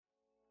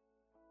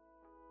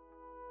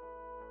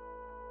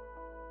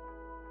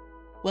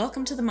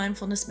Welcome to the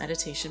Mindfulness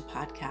Meditation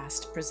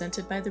Podcast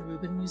presented by the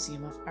Rubin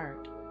Museum of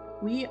Art.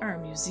 We are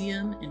a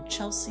museum in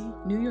Chelsea,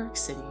 New York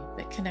City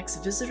that connects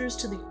visitors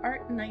to the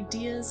art and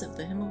ideas of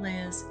the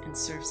Himalayas and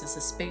serves as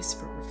a space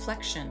for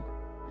reflection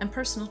and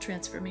personal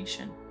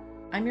transformation.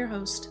 I'm your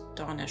host,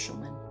 Dawn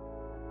Eshelman.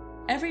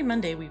 Every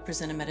Monday we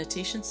present a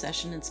meditation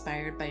session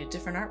inspired by a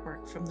different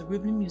artwork from the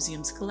Rubin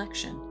Museum's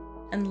collection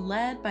and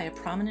led by a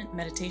prominent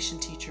meditation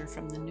teacher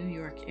from the New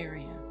York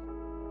area.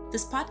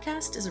 This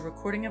podcast is a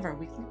recording of our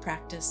weekly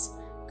practice,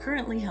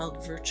 currently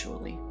held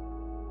virtually.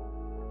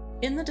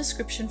 In the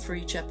description for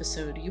each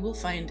episode, you will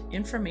find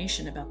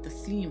information about the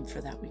theme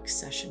for that week's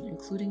session,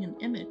 including an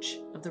image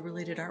of the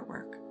related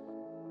artwork.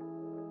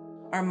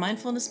 Our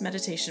Mindfulness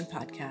Meditation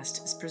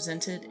Podcast is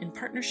presented in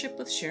partnership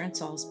with Sharon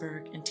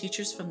Salzberg and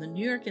teachers from the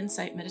New York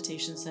Insight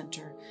Meditation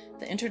Center,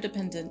 the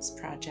Interdependence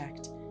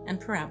Project,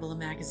 and Parabola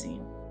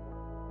Magazine.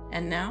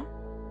 And now,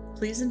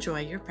 please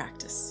enjoy your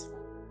practice.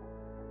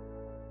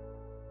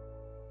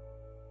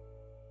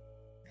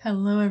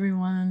 Hello,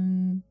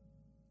 everyone.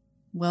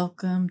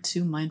 Welcome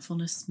to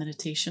Mindfulness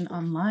Meditation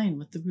Online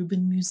with the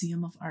Rubin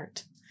Museum of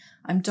Art.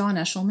 I'm Dawn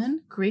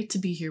Eshelman. Great to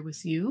be here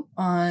with you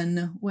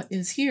on what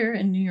is here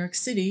in New York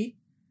City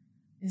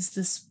is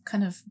this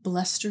kind of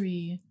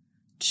blustery,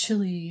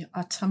 chilly,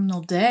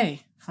 autumnal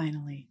day,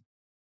 finally.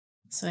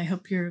 So I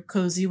hope you're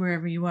cozy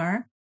wherever you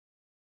are.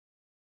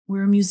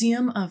 We're a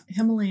museum of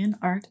Himalayan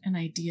art and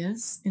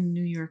ideas in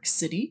New York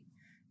City,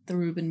 the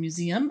Rubin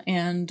Museum,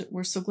 and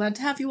we're so glad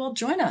to have you all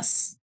join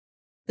us.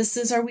 This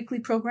is our weekly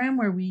program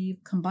where we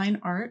combine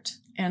art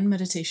and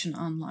meditation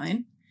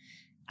online.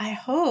 I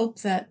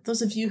hope that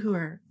those of you who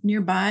are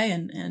nearby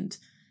and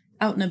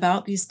out and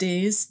about these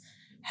days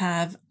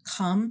have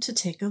come to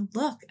take a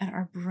look at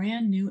our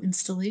brand new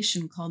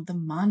installation called the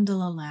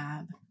Mandala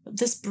Lab.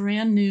 This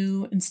brand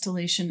new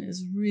installation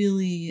is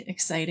really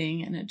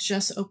exciting, and it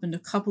just opened a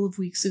couple of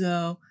weeks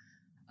ago.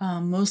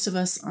 Most of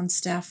us on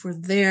staff were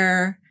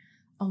there,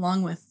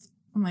 along with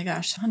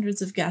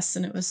hundreds of guests,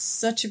 and it was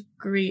such a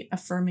great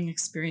affirming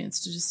experience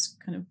to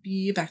just kind of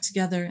be back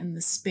together in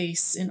this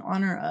space in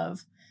honor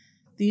of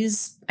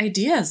these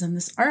ideas and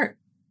this art.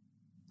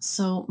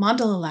 So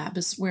Mandala Lab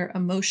is where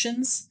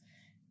emotions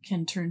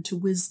can turn to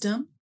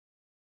wisdom,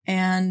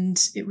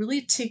 and it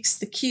really takes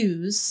the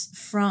cues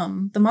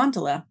from the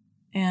mandala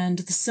and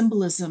the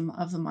symbolism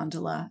of the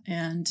mandala,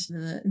 and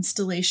the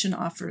installation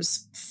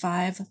offers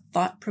 5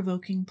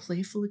 thought-provoking,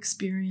 playful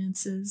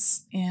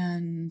experiences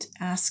and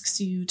asks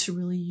you to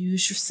really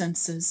use your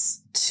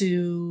senses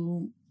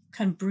to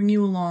kind of bring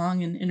you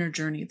along an inner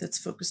journey that's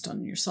focused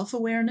on your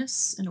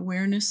self-awareness and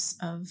awareness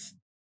of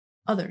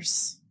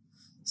others.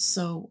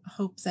 So I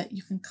hope that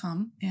you can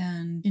come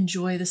and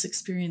enjoy this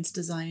experience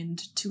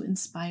designed to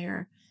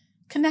inspire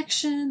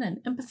connection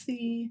and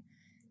empathy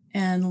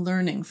and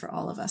learning for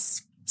all of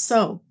us.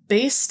 So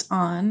based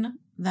on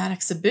that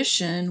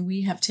exhibition,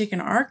 we have taken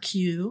our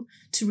cue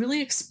to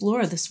really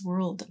explore this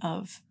world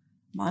of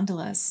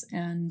mandalas.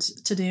 And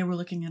today we're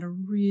looking at a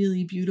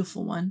really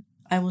beautiful one.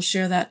 I will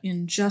share that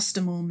in just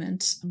a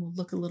moment, and we'll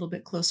look a little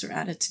bit closer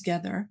at it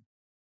together.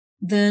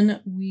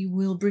 Then we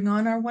will bring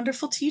on our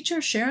wonderful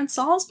teacher, Sharon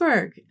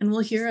Salzberg, and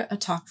we'll hear a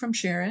talk from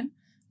Sharon.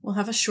 We'll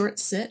have a short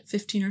sit,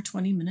 15 or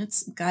 20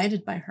 minutes,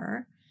 guided by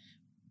her.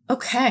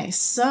 Okay,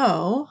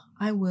 so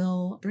I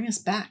will bring us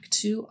back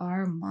to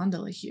our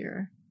mandala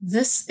here.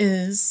 This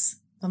is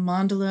the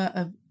mandala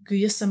of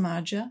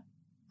Guhyasamaja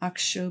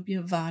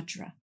Akshobhya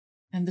Vajra,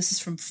 and this is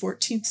from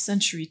 14th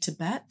century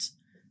Tibet,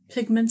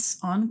 pigments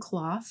on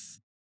cloth.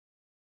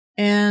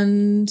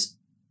 And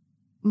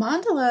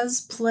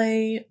mandalas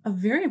play a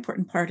very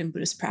important part in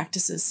Buddhist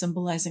practices,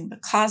 symbolizing the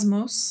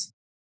cosmos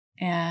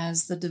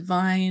as the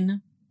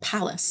divine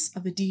palace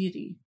of a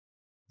deity.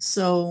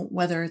 So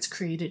whether it's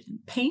created in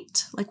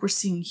paint, like we're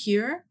seeing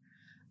here,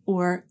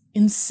 or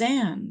in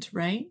sand,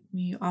 right?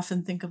 We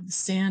often think of the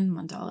sand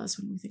mandalas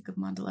when we think of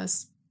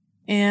mandalas.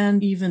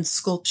 And even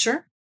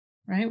sculpture,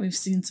 right? We've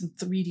seen some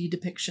 3D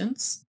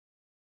depictions.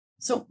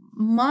 So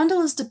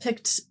mandalas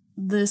depict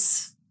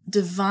this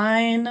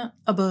divine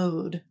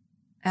abode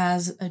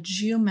as a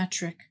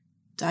geometric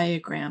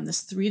diagram,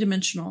 this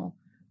 3-dimensional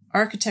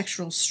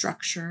architectural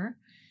structure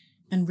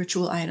and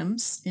ritual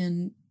items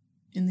in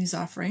these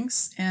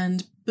offerings.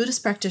 And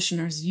Buddhist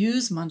practitioners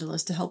use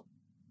mandalas to help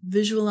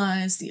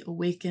visualize the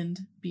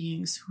awakened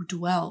beings who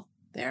dwell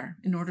there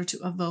in order to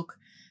evoke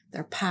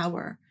their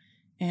power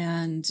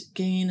and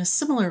gain a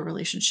similar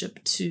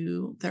relationship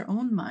to their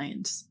own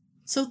minds.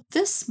 So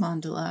this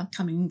mandala,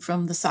 coming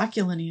from the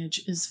Sakya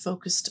lineage, is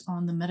focused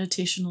on the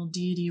meditational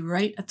deity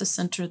right at the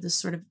center, this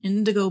sort of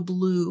indigo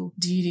blue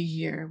deity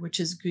here, which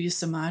is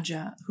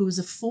Guhyasamaja, who is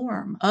a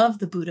form of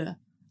the Buddha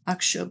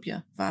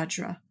Akshobhya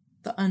Vajra,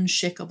 the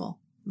unshakable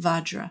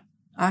Vajra,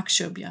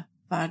 Akshobhya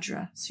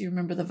Vajra. So you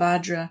remember the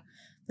Vajra,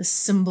 the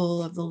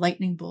symbol of the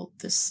lightning bolt,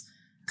 this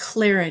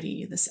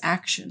clarity, this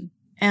action.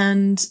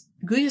 And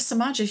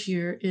Guhyasamaja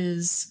here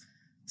is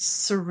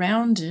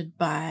surrounded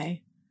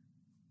by,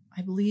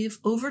 I believe,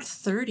 over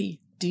 30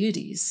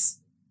 deities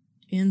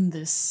in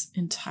this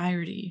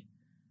entirety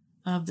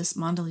of this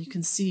mandala, you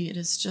can see it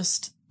is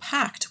just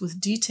packed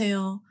with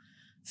detail,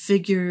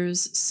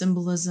 figures,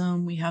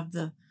 symbolism. We have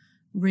the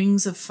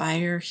rings of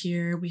fire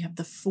here. We have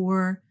the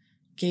 4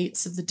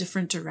 gates of the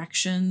different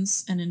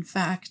directions. And in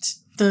fact,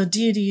 the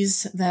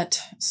deities that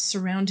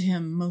surround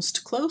him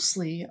most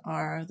closely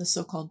are the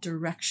so-called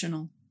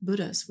directional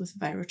Buddhas, with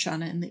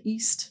Vairochana in the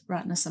east,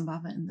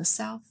 Ratnasambhava in the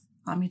south,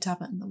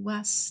 Amitabha in the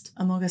west,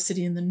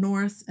 Amoghasiddhi in the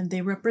north, and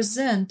they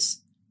represent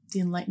the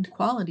enlightened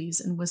qualities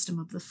and wisdom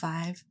of the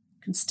 5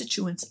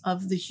 constituents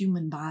of the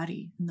human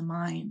body and the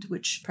mind,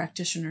 which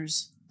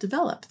practitioners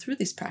develop through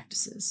these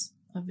practices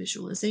of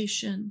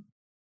visualization,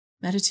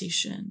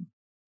 meditation,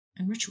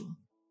 and ritual.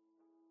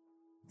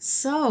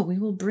 So we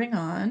will bring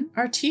on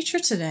our teacher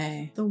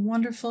today, the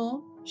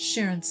wonderful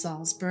Sharon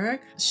Salzberg.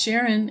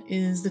 Sharon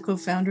is the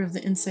co-founder of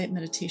the Insight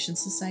Meditation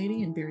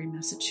Society in Barre,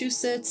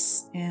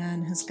 Massachusetts,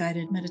 and has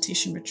guided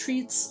meditation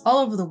retreats all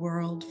over the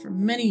world for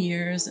many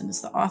years, and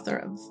is the author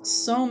of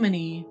so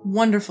many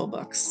wonderful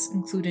books,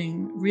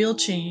 including Real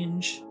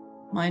Change,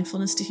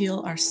 Mindfulness to Heal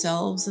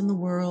Ourselves and the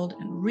World,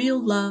 and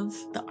Real Love,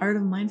 The Art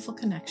of Mindful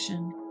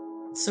Connection.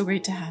 It's so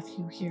great to have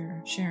you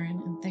here,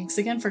 Sharon, and thanks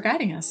again for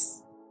guiding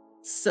us.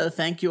 So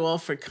thank you all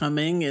for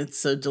coming. It's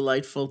so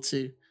delightful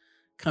to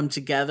come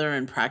together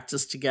and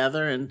practice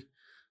together and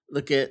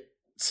look at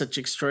such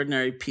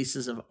extraordinary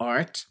pieces of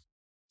art.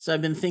 So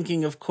I've been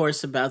thinking, of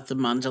course, about the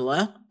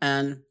mandala,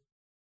 and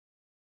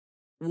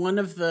one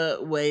of the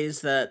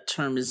ways that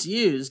term is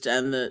used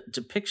and the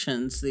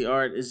depictions, the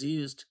art is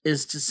used,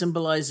 is to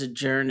symbolize a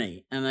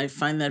journey. And I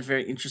find that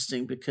very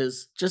interesting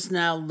because just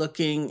now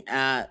looking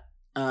at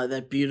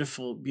that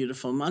beautiful,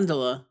 beautiful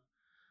mandala,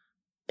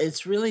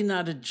 it's really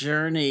not a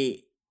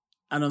journey,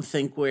 I don't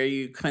think, where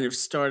you kind of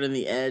start on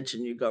the edge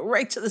and you go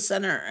right to the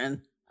center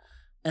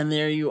and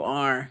there you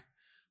are.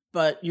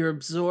 But you're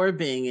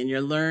absorbing and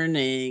you're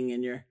learning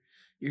and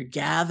you're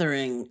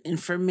gathering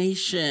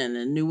information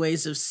and new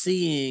ways of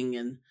seeing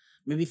and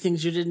maybe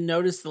things you didn't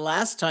notice the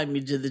last time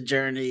you did the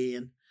journey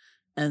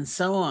and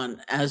so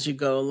on as you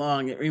go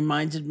along. It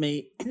reminded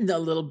me a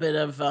little bit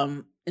of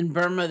in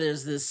Burma,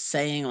 there's this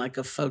saying, like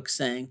a folk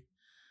saying,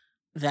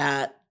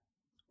 that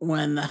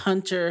when the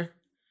hunter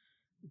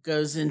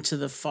goes into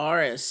the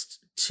forest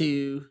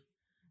to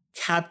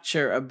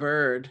capture a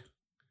bird,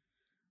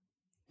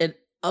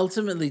 it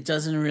ultimately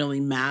doesn't really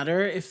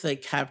matter if they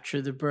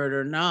capture the bird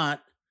or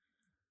not,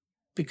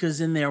 because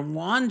in their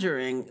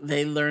wandering,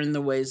 they learn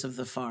the ways of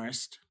the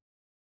forest.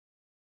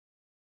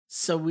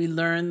 So we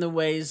learn the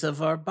ways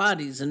of our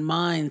bodies and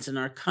minds and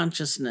our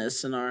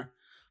consciousness and our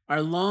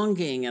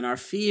longing and our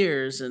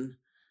fears and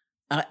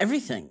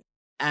everything,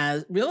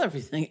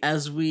 everything,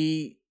 as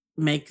we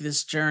make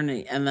this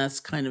journey. And that's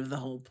kind of the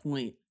whole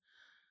point.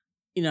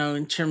 You know,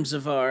 in terms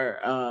of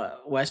our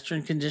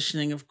Western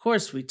conditioning, of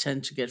course, we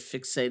tend to get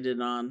fixated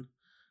on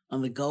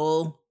the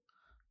goal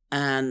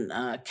and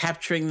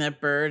capturing that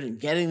bird and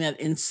getting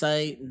that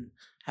insight and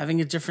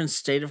having a different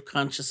state of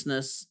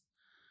consciousness,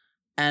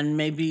 and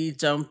maybe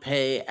don't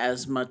pay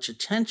as much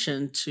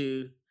attention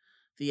to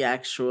the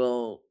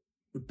actual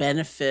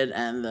benefit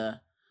and the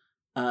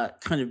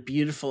kind of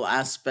beautiful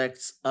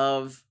aspects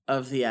of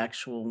the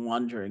actual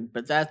wandering.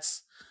 But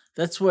that's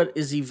what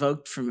is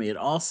evoked for me. It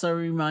also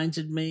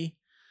reminded me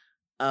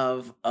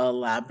of a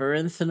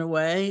labyrinth in a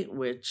way,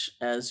 which,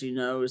 as you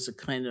know, is a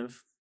kind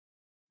of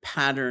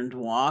patterned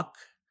walk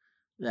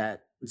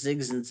that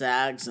zigs and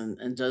zags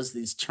and does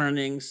these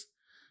turnings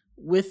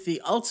with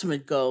the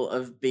ultimate goal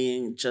of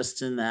being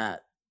just in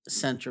that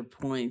center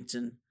point.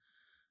 And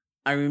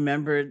I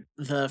remembered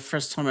the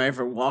first time I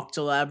ever walked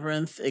a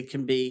labyrinth. It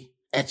can be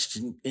etched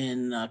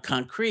in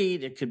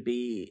concrete. It could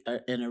be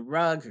in a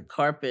rug, a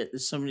carpet.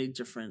 There's so many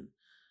different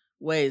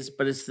ways,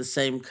 but it's the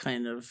same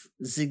kind of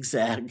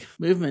zigzag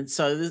movement.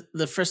 So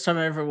the first time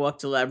I ever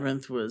walked a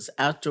labyrinth was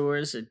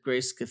outdoors at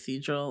Grace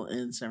Cathedral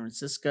in San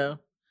Francisco.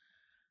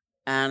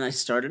 And I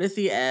started at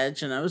the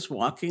edge and I was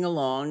walking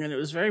along, and it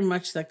was very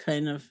much that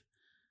kind of,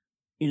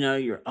 you know,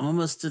 you're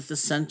almost at the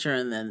center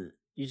and then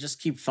you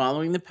just keep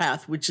following the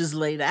path, which is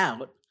laid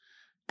out,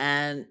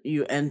 and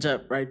you end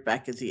up right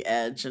back at the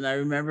edge. And I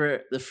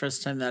remember the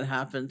first time that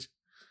happened,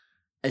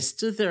 I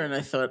stood there and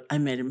I thought, I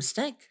made a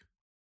mistake.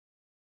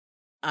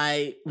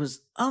 I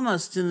was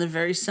almost in the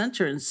very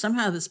center, and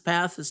somehow this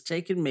path has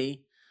taken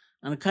me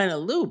on a kind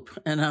of loop,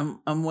 and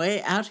I'm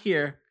way out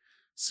here,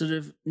 sort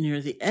of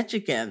near the edge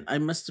again. I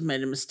must have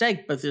made a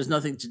mistake, but there's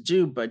nothing to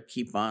do but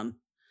keep on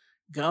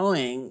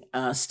going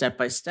step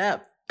by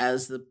step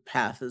as the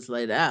path is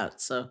laid out.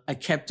 So I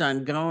kept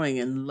on going,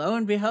 and lo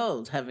and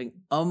behold, having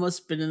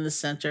almost been in the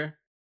center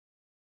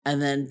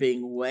and then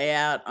being way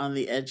out on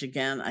the edge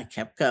again, I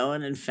kept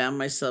going and found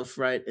myself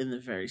right in the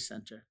very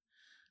center.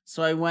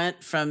 So I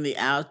went from the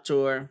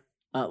outdoor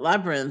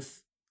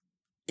labyrinth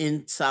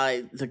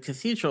inside the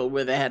cathedral,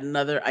 where they had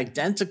another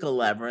identical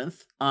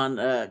labyrinth on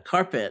a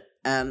carpet,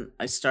 and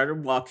I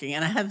started walking,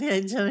 and I had the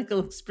identical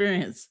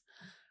experience.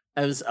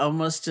 I was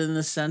almost in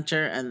the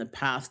center, and the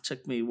path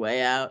took me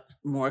way out,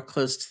 more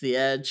close to the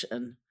edge,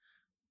 and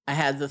I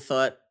had the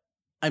thought,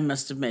 I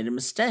must have made a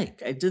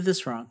mistake. I did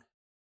this wrong.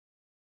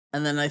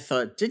 And then I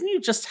thought, didn't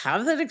you just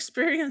have that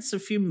experience a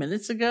few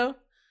minutes ago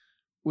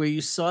where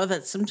you saw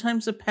that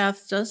sometimes a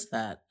path does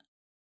that?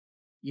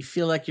 You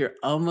feel like you're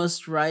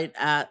almost right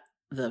at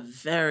the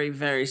very,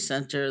 very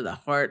center, the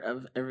heart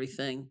of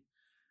everything.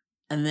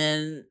 And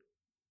then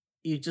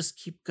you just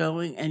keep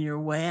going and you're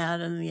way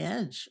out on the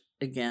edge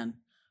again.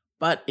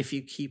 But if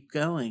you keep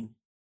going,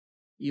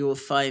 you will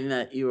find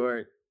that you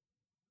are,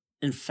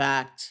 in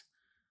fact,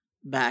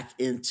 back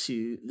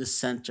into the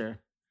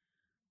center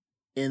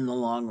in the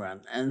long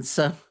run. And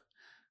so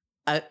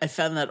I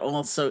found that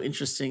also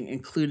interesting,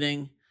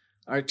 including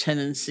our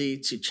tendency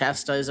to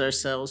chastise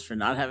ourselves for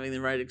not having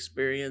the right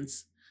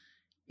experience,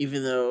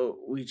 even though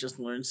we just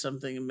learned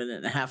something a minute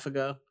and a half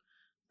ago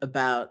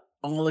about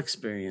all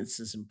experience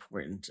is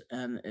important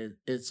and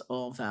it's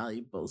all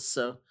valuable.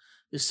 So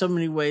there's so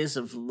many ways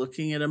of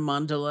looking at a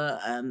mandala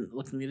and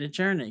looking at a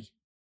journey.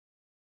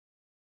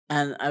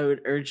 And I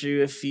would urge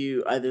you, if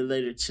you either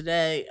later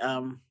today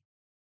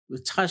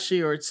with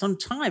Tashi or at some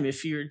time,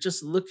 if you're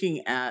just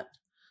looking at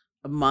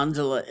a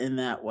mandala in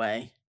that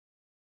way,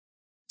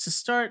 to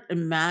start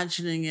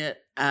imagining it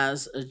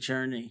as a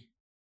journey,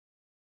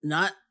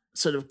 not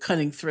sort of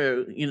cutting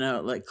through,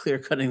 like clear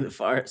cutting the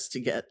forest to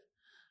get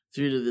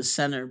through to the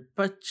center,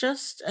 but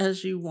just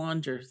as you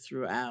wander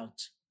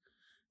throughout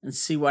and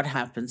see what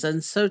happens.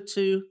 And so,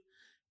 too,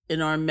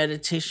 in our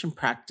meditation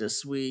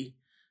practice, we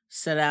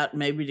set out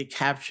maybe to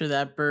capture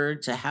that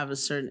bird, to have a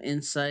certain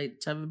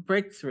insight, to have a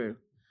breakthrough,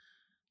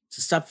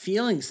 to stop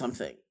feeling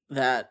something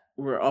that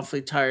we're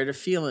awfully tired of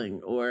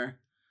feeling, or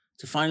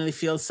to finally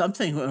feel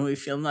something when we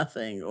feel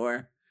nothing,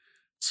 or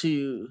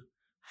to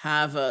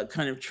have a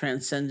kind of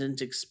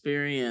transcendent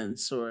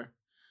experience, or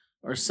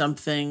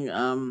something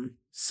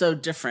so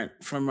different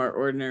from our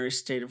ordinary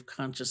state of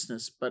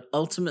consciousness. But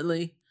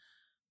ultimately,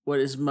 what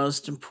is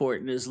most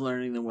important is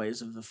learning the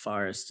ways of the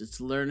forest.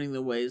 It's learning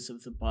the ways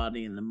of the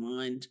body and the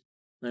mind,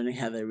 learning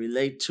how they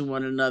relate to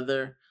one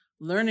another,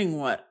 learning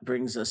what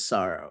brings us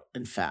sorrow,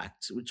 in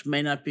fact, which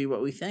may not be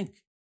what we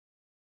think,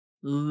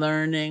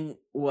 learning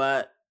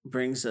what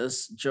brings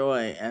us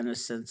joy and a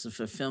sense of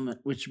fulfillment,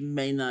 which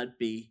may not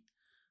be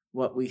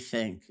what we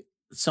think.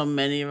 So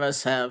many of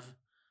us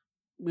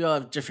we all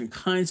have different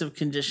kinds of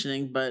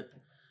conditioning, but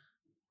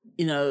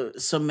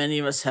so many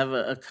of us have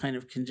a kind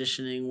of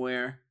conditioning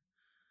where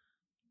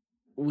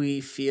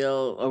we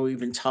feel, or we've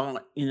been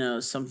taught,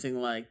 something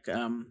like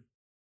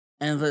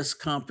endless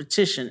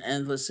competition,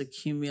 endless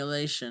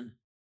accumulation.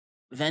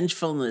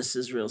 Vengefulness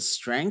is real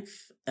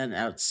strength and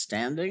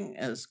outstanding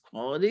as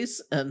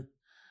qualities, and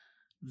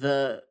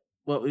the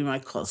what we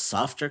might call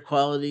softer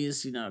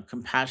qualities,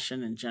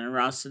 compassion and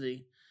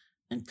generosity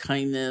and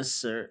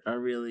kindness are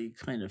really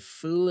kind of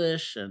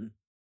foolish and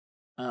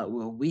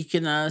will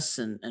weaken us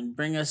and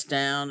bring us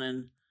down.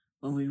 And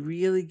when we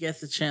really get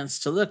the chance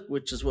to look,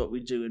 which is what we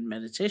do in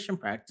meditation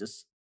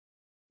practice,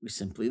 we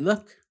simply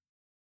look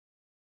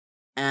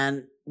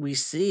and we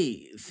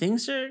see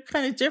things are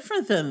kind of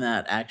different than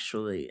that,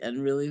 actually,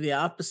 and really the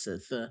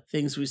opposite. The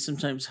things we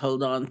sometimes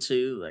hold on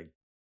to, like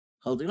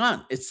holding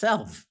on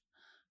itself,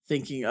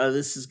 thinking, oh,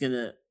 this is going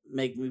to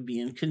make me be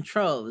in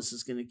control. This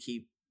is going to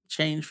keep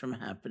change from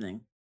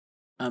happening.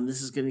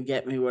 This is going to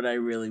get me what I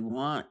really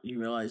want. You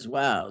realize,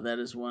 wow, that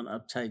is one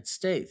uptight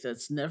state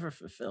that's never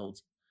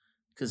fulfilled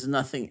because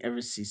nothing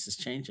ever ceases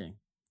changing.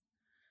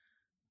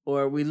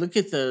 Or we look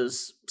at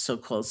those so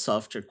called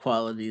softer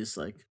qualities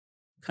like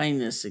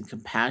kindness and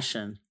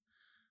compassion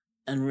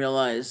and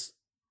realize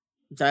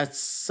that's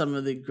some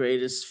of the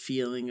greatest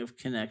feeling of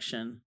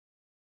connection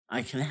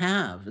I can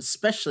have,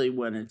 especially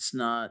when it's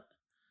not,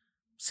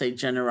 say,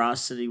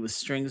 generosity with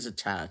strings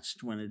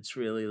attached, when it's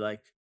really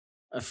like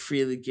a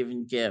freely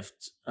given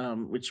gift,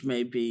 which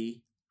may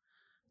be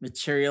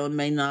material and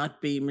may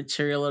not be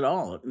material at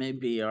all. It may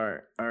be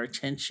our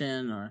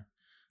attention or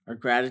our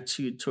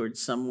gratitude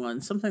towards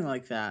someone, something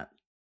like that.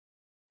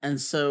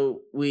 And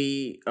so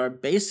we are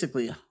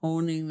basically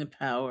honing the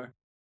power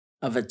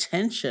of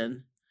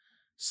attention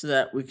so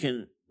that we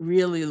can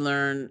really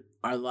learn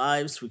our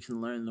lives, we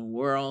can learn the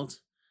world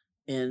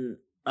in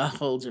a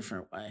whole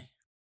different way.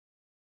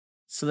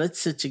 So let's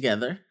sit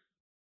together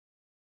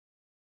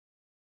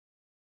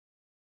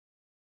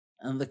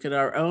and look at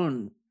our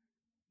own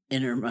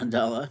inner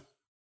mandala.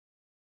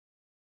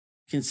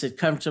 You can sit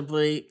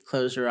comfortably,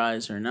 close your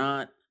eyes or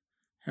not,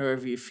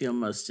 however you feel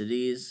most at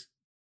ease.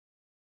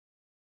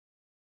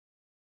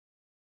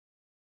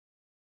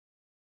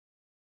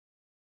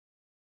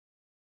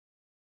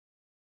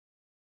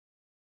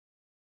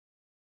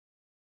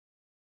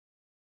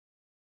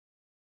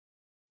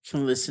 You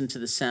can listen to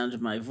the sound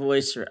of my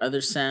voice or other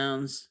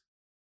sounds.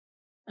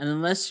 And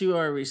unless you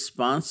are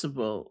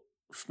responsible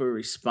for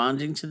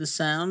responding to the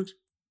sound,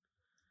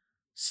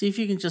 see if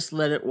you can just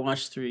let it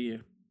wash through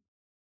you.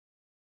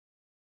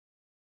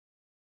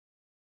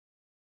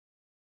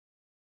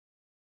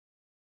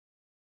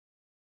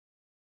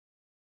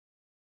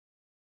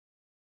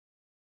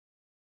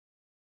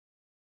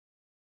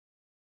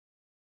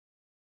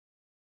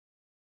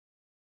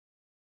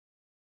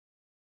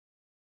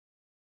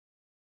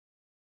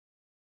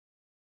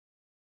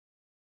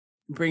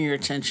 Bring your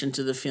attention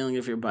to the feeling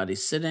of your body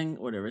sitting,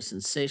 whatever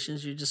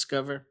sensations you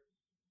discover.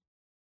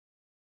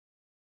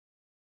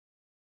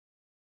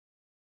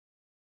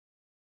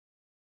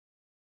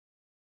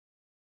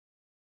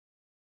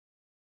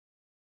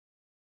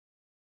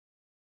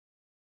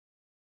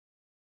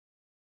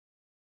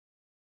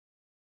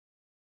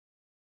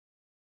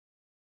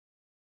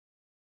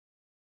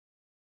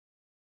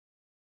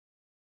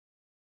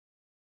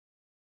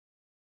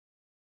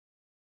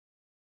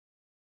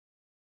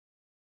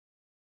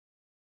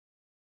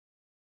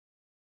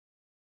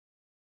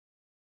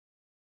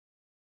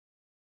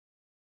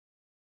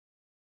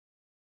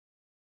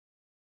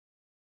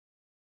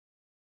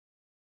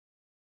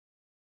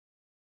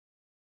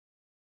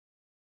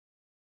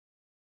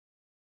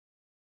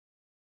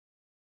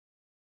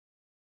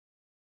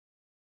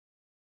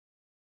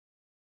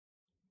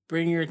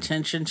 Bring your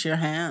attention to your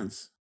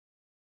hands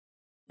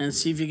and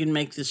see if you can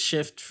make this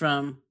shift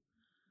from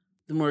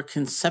the more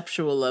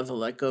conceptual level,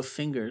 let go of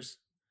fingers,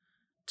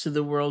 to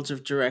the world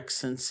of direct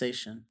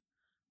sensation,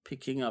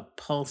 picking up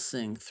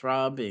pulsing,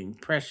 throbbing,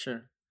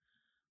 pressure,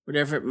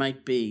 whatever it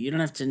might be. You don't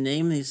have to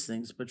name these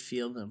things, but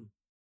feel them.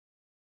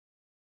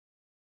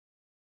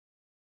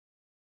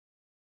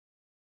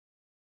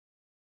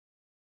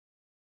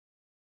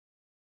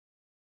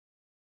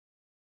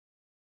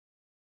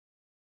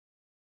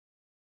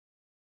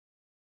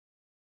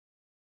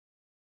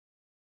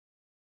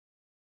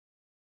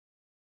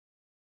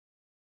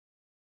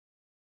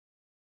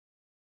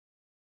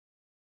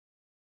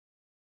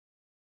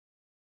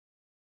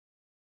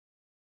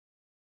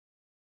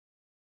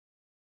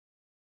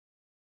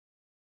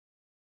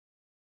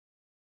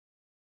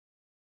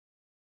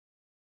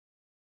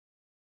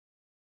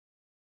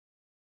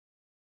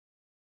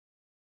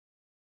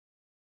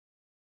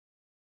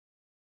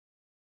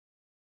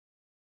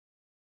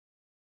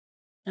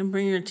 And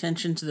bring your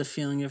attention to the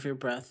feeling of your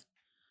breath,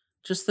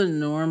 just the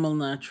normal,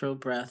 natural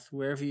breath,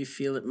 wherever you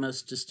feel it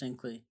most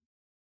distinctly.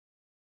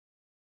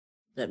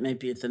 That may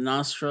be at the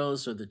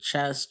nostrils or the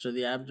chest or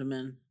the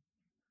abdomen.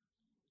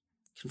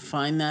 You can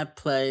find that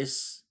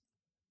place.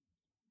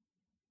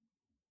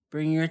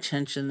 Bring your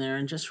attention there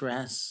and just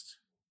rest.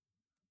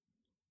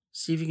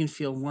 See if you can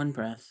feel one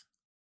breath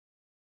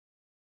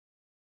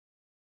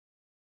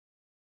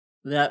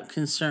without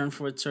concern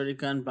for what's already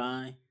gone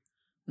by,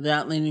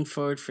 without leaning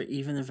forward for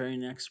even the very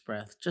next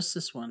breath. Just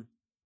this one.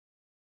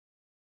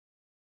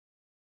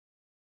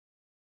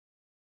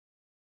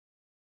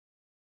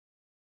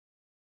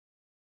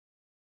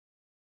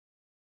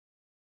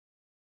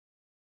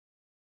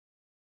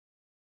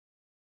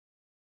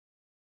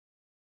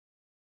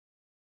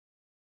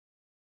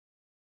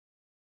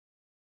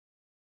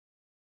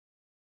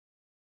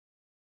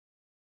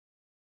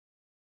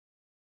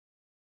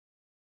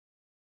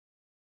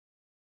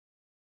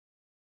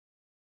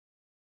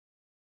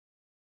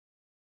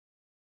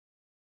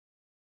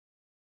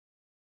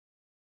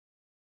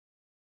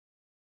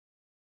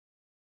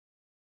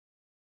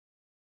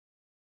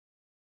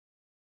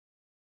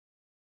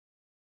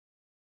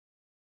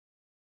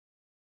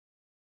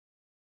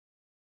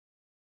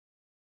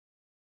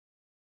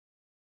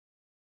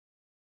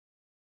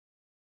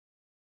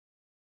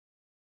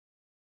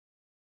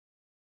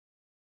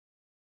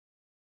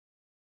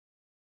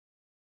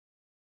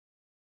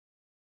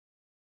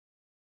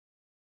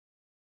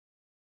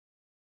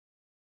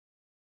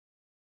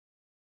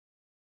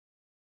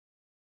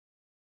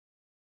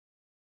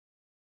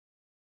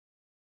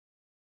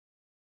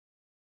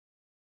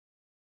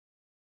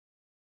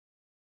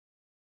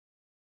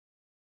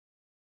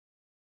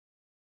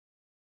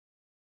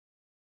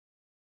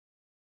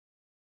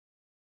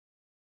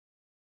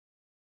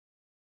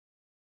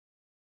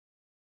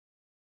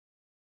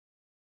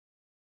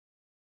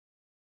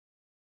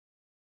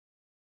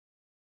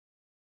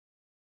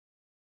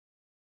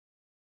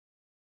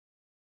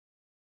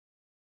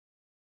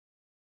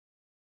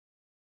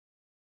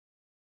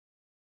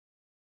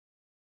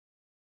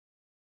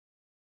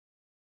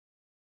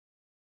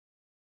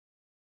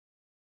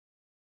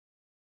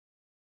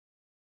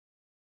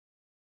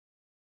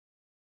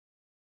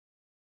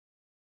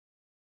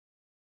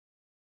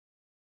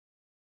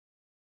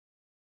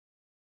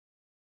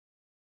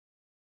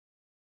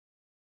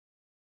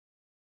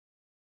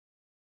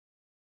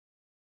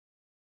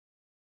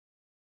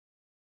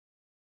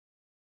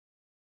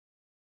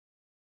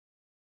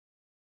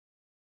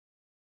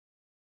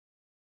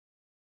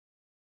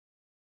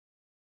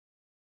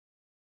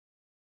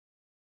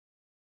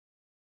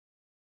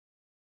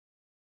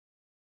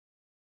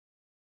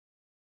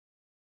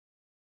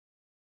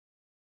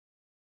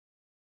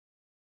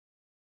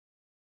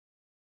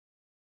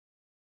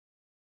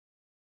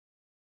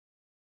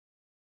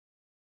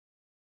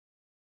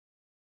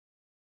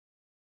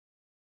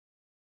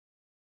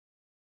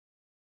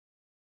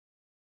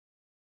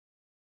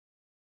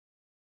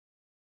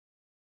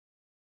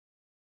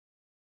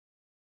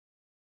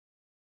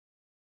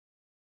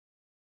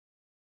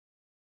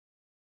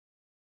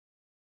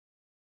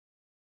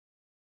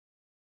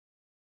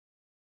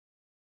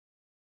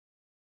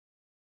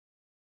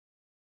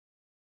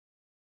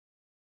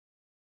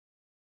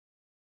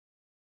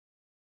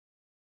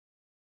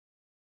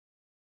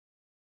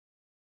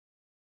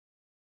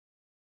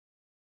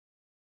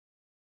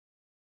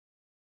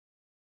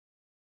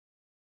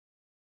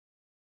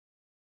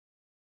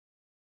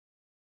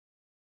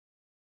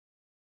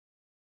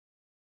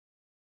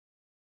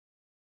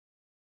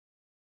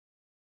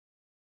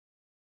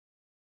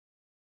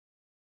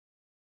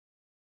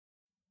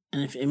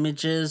 And if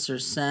images or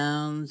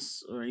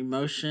sounds or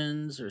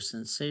emotions or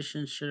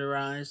sensations should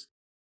arise,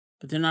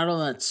 but they're not all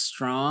that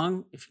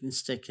strong, if you can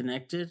stay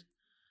connected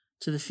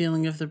to the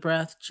feeling of the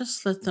breath,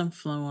 just let them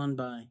flow on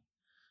by.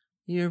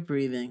 You're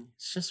breathing,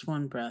 it's just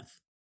one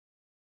breath.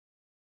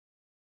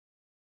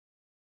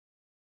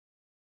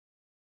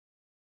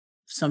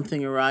 If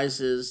something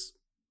arises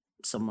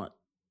somewhat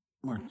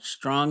more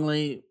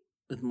strongly,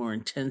 with more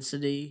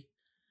intensity,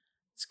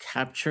 it's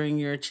capturing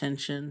your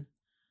attention.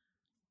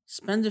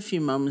 Spend a few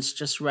moments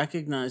just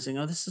recognizing,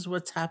 oh, this is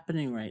what's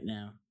happening right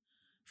now.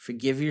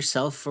 Forgive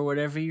yourself for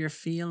whatever you're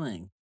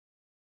feeling,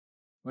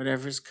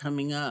 whatever's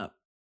coming up.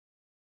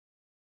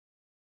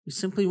 You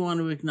simply want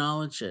to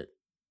acknowledge it.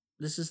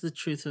 This is the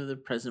truth of the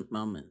present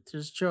moment.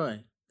 There's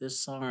joy, there's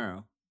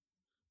sorrow,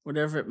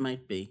 whatever it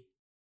might be,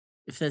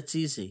 if that's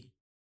easy.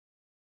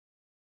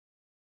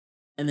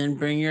 And then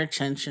bring your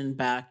attention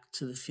back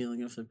to the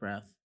feeling of the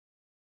breath.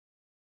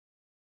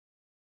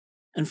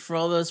 And for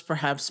all those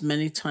perhaps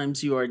many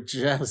times you are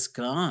just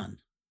gone,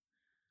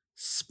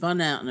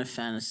 spun out in a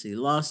fantasy,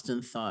 lost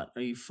in thought,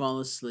 or you fall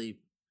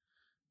asleep,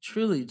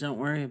 truly don't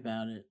worry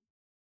about it.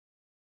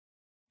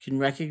 You can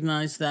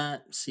recognize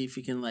that, see if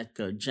you can let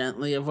go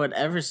gently of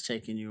whatever's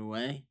taken you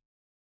away.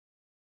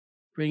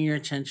 Bring your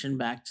attention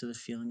back to the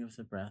feeling of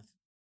the breath.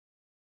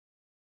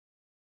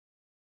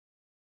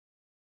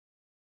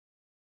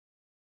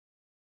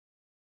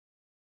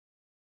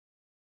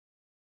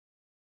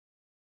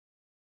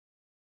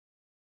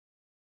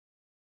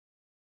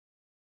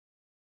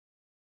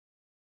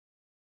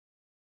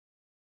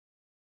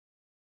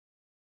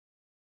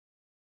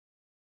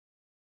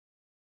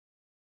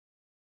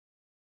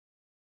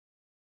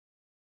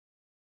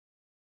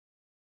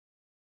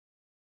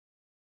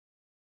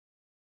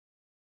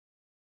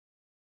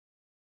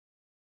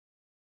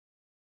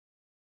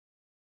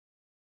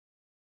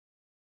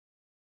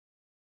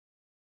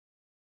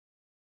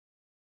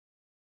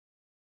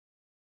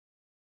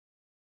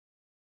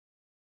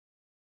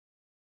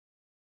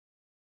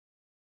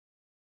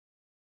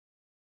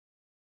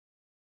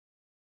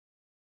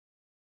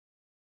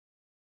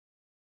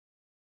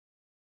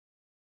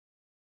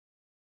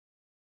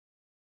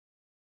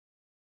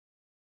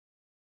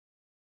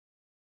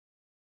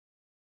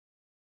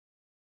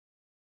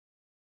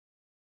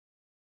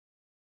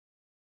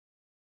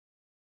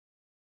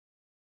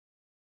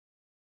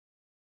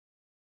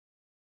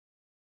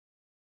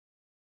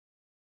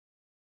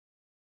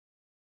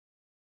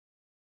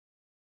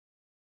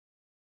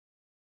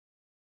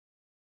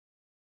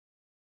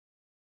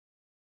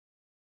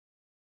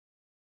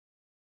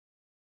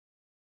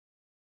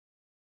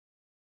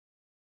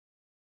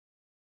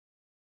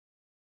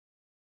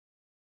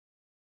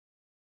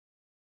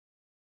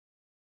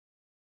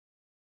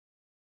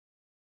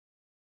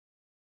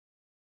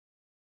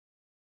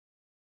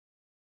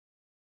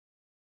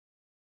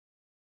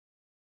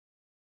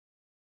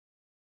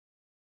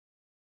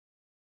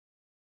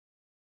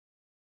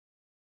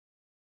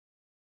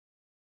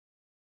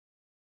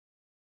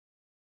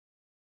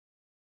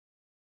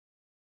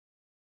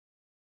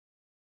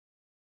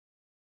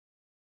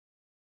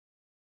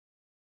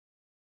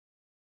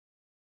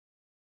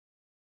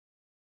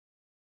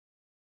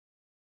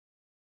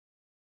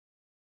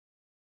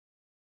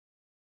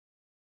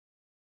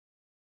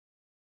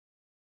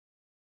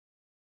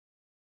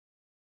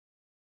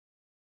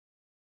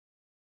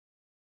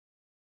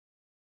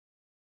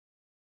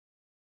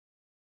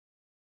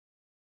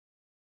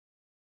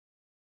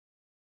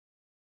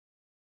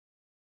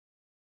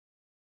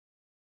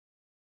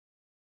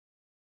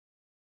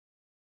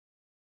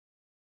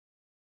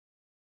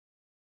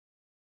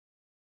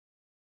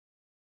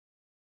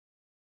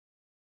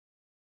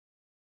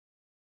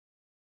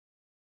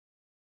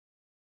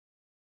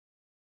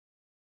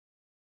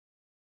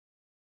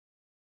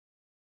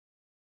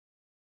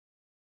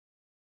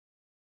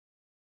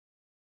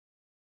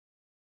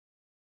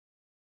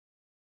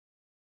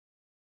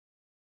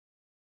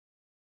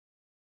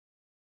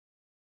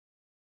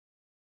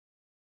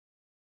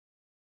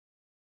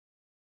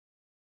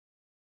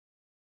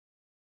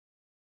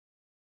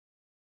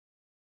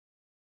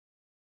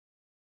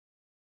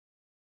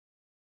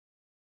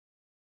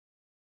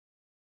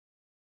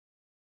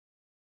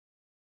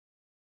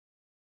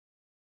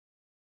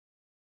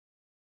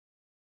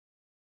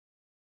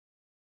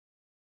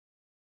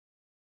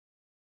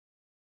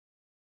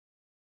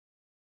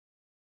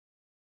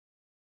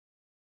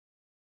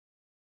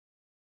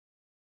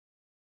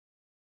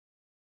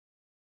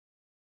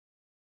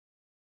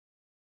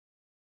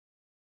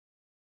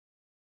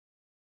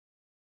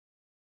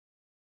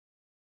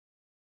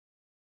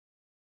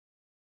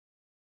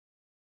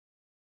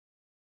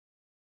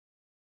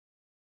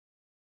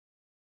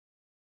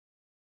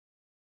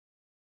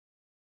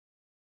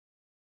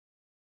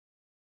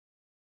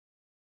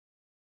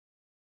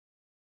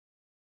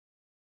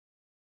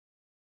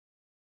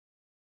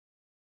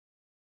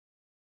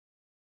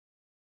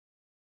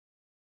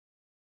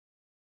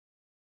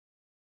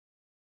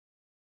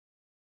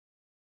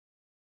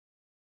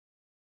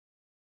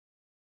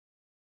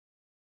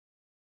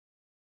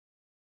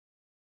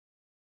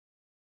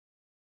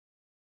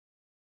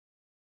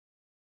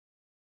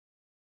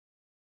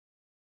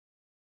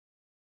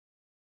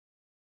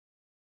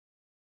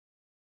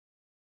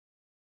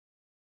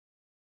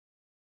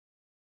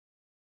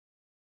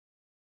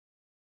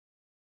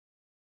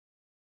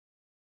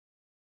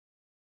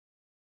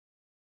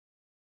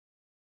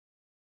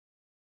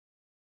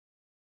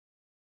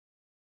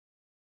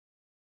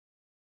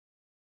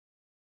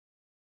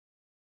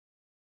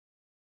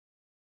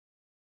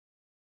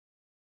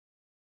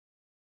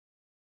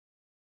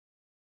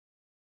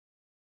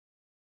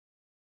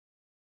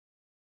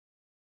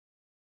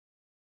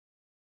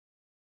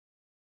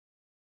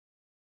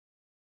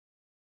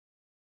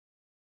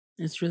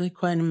 It's really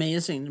quite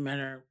amazing. No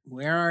matter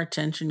where our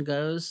attention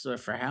goes or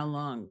for how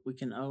long, we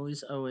can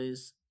always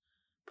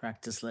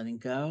practice letting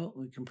go.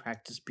 We can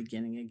practice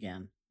beginning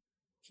again.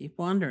 Keep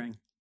wandering.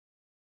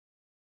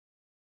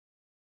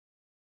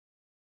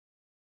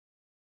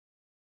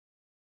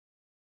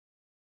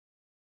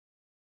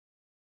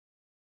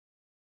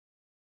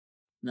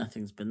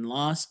 Nothing's been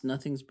lost,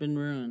 nothing's been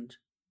ruined.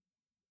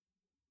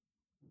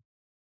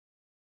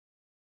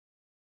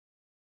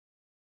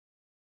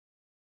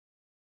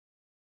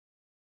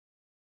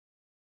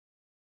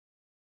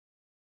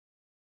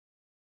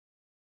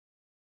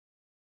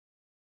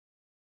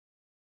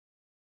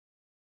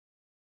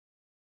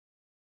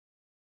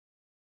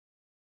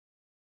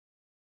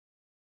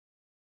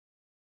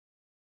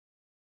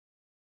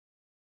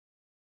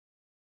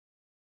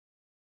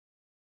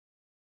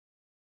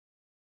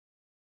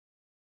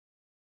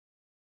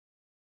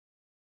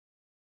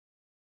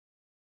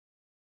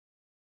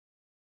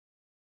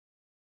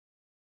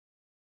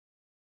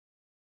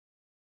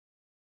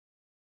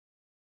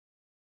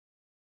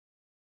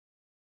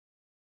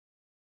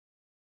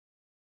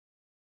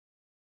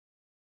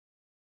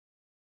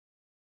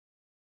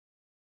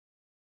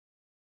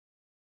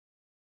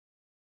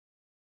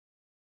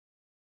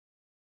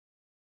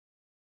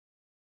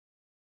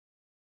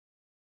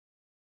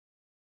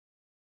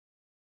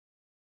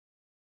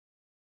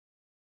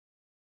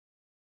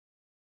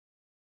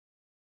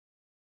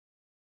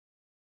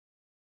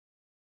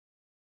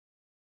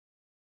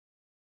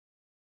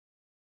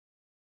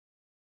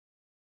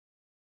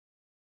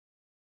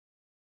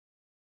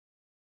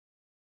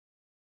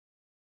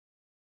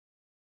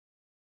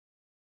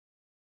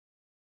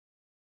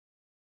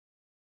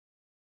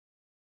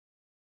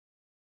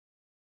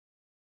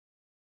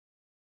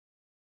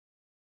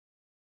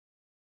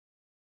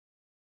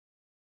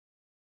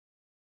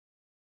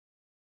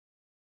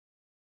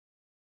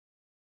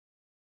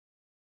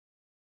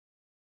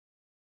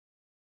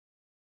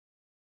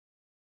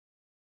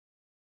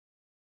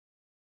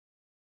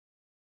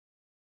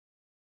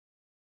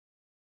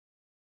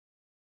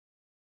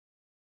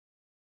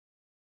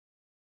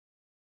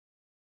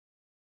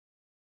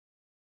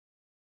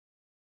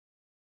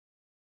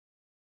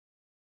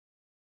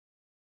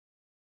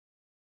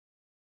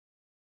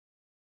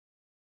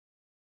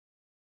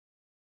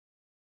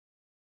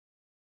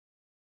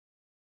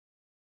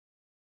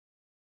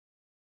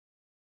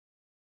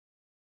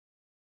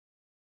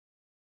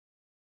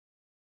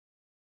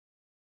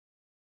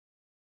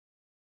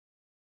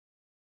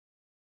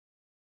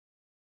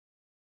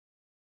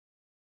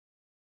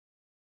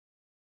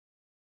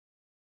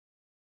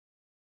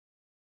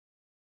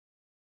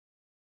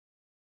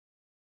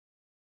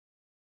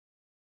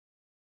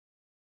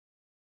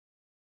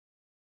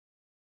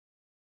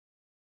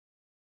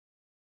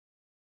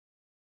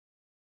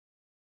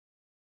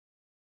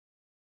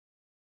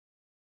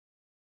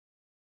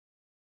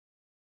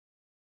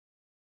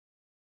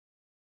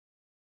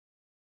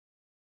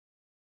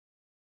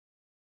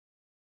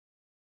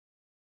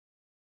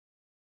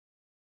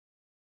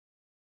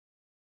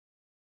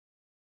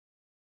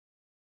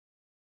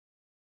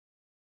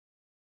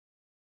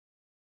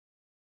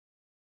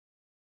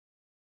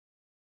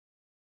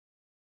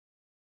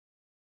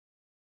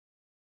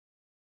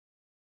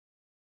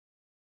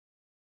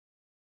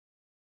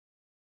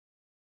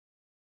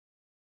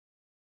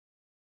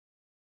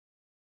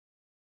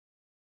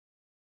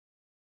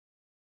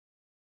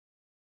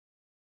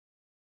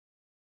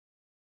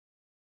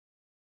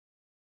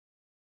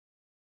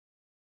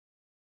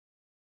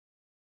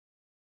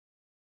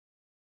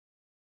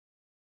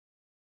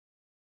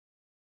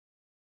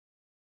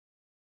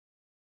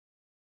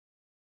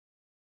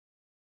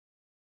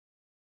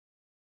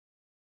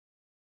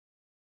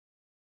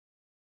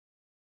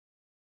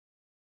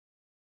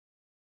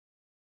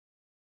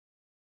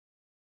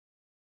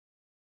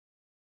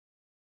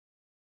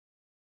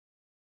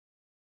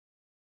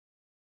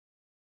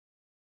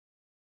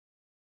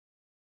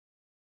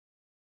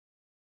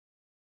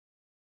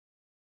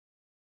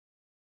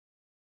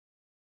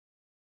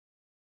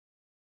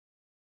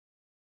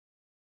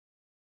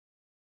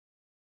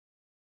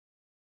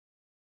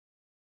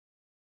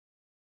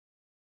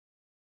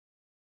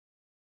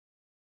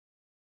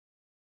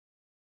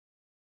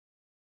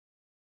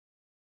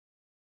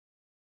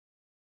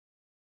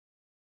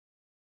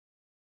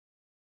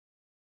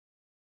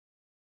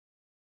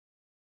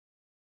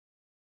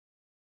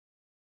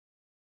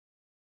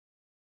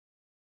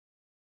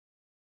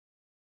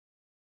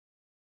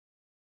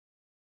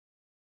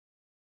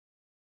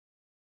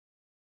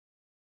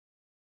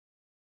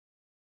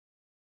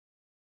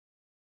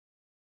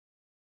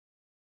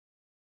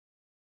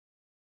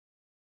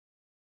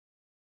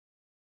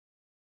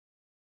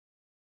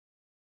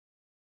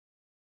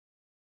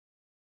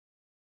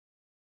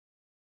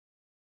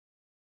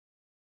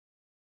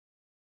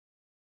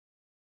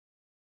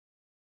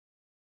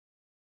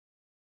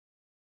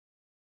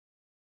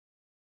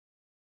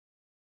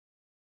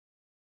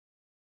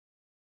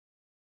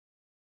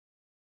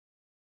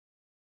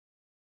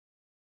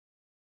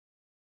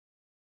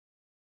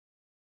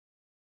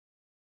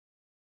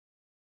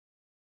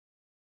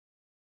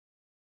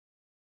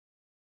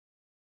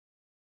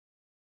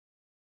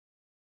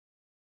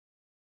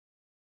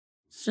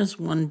 It's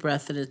just one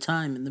breath at a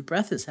time, and the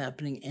breath is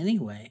happening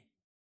anyway.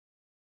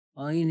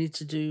 All you need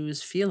to do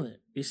is feel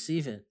it,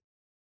 receive it,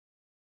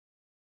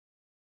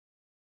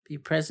 be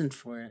present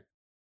for it.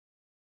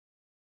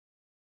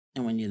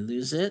 And when you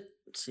lose it,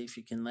 see if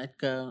you can let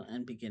go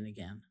and begin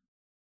again.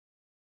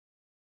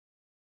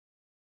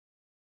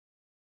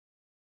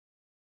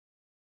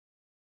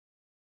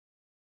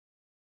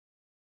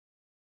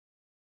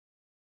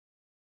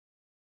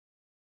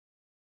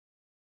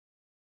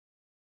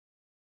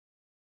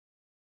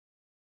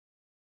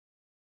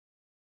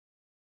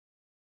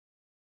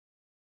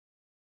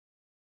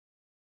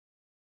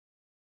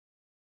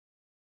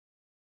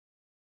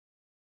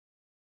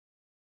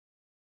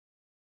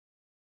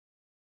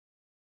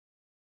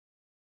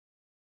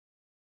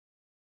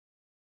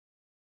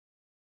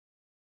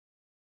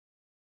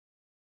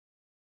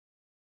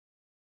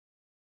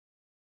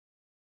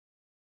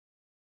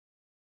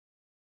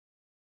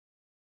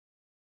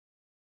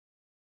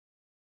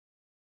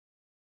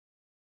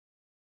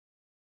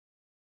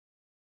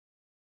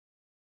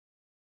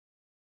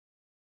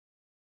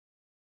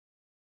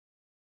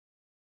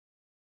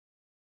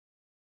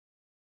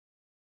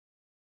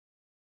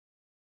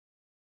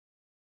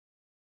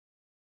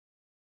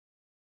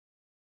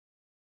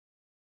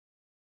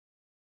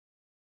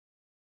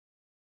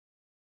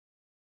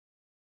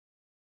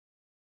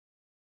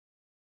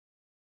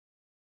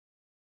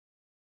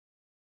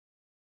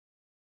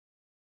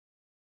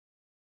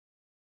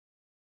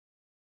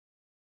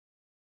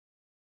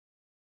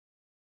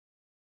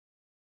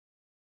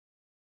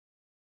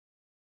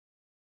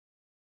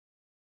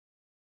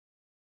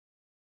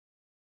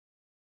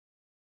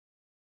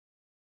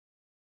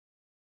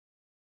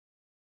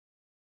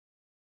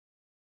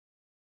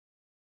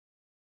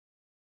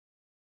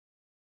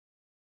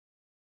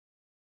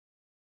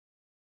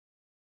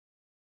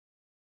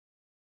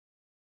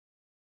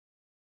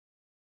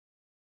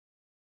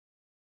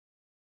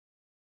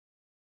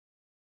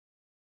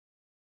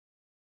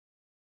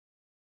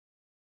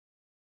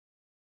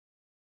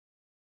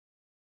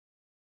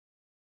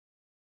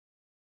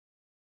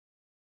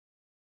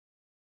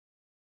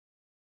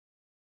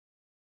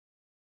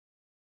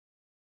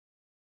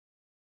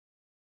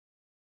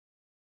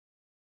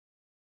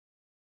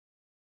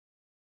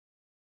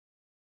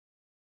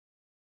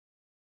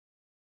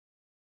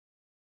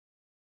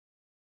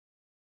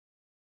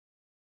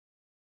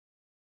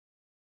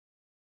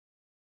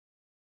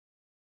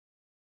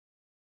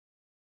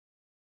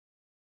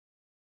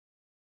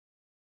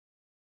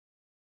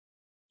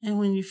 And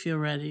when you feel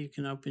ready, you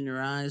can open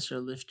your eyes or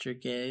lift your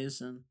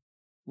gaze, and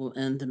we'll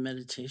end the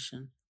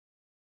meditation.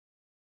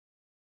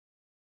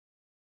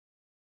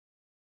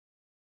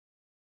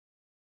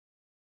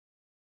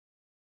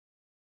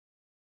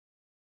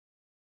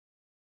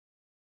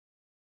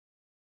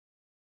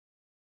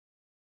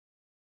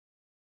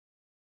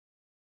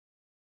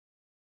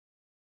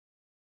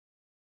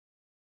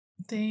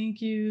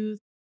 Thank you.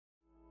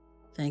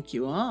 Thank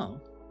you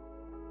all.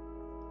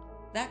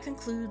 That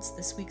concludes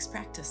this week's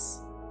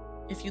practice.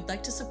 If you'd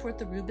like to support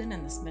the Reuben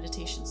and this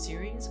meditation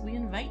series, we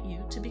invite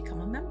you to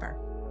become a member.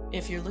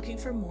 If you're looking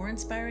for more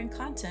inspiring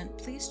content,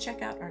 please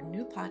check out our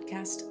new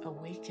podcast,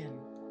 Awaken,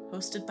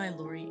 hosted by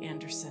Laurie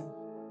Anderson.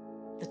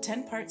 The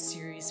 10-part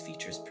series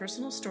features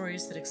personal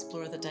stories that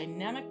explore the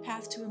dynamic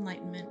path to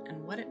enlightenment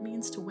and what it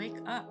means to wake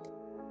up.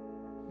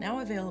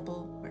 Now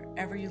available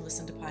wherever you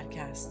listen to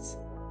podcasts.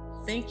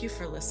 Thank you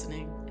for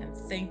listening, and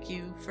thank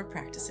you for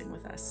practicing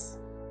with us.